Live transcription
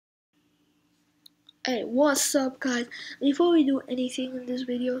Hey, what's up, guys? Before we do anything in this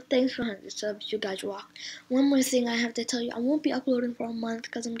video, thanks for 100 subs. You guys rock. One more thing I have to tell you: I won't be uploading for a month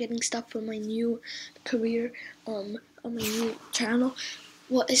because I'm getting stuck for my new career, on my new channel.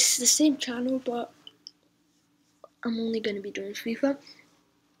 Well, it's the same channel, but I'm only gonna be doing FIFA.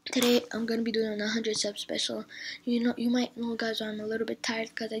 Today, I'm gonna be doing a 100 sub special. You might know, guys, I'm a little bit tired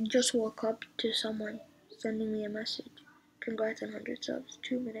because I just woke up to someone sending me a message. Congrats on 100 subs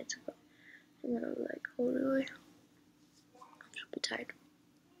 2 minutes ago. And then I was like, oh really? I'm super tired.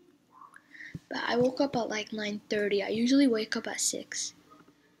 But I woke up at like 9:30. I usually wake up at 6.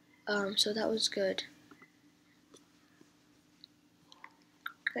 So that was good.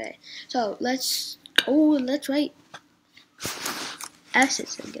 Okay, so let's write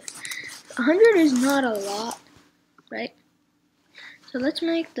S's again. 100 is not a lot, right? So let's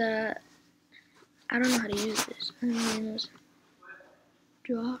make I don't know how to use this.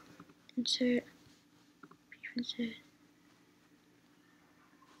 Draw, insert, insert.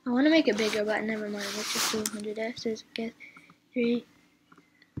 I want to make it bigger, but never mind. Let's just do 100 S's again. 3,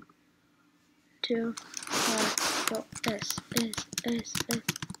 2, 1, go. S. Is it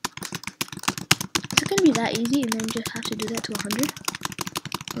gonna be that easy and then just have to do that to 100?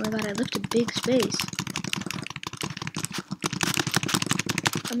 Oh my god, I left a big space.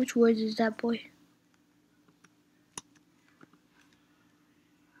 How much words is that, boy?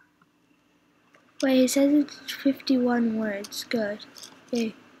 Wait, it says it's 51 words. Good.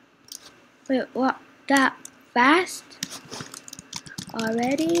 Okay. Wait, what? That fast?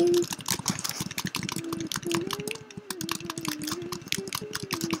 Already?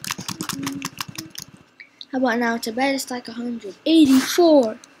 How about now? To bet it's like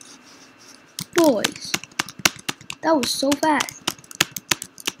 184. Boys. That was so fast.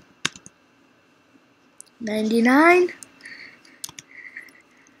 99.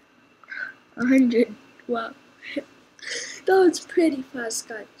 100. Wow. That was pretty fast,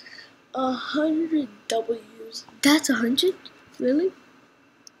 guys. 100 W's. That's 100? Really?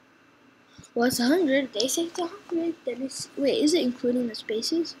 Well, it's 100. They say it's 100. Then it's. Wait, is it including the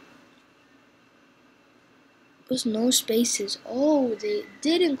spaces? There's no spaces. Oh, they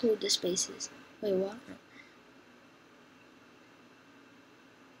did include the spaces. Wait, what?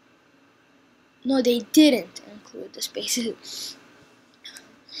 No, they didn't include the spaces.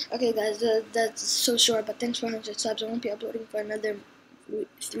 Okay, guys, that's so short, but thanks for 100 subs. I won't be uploading for another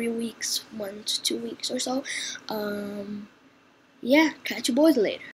 3 weeks, 1 to 2 weeks or so. Yeah, catch you boys later.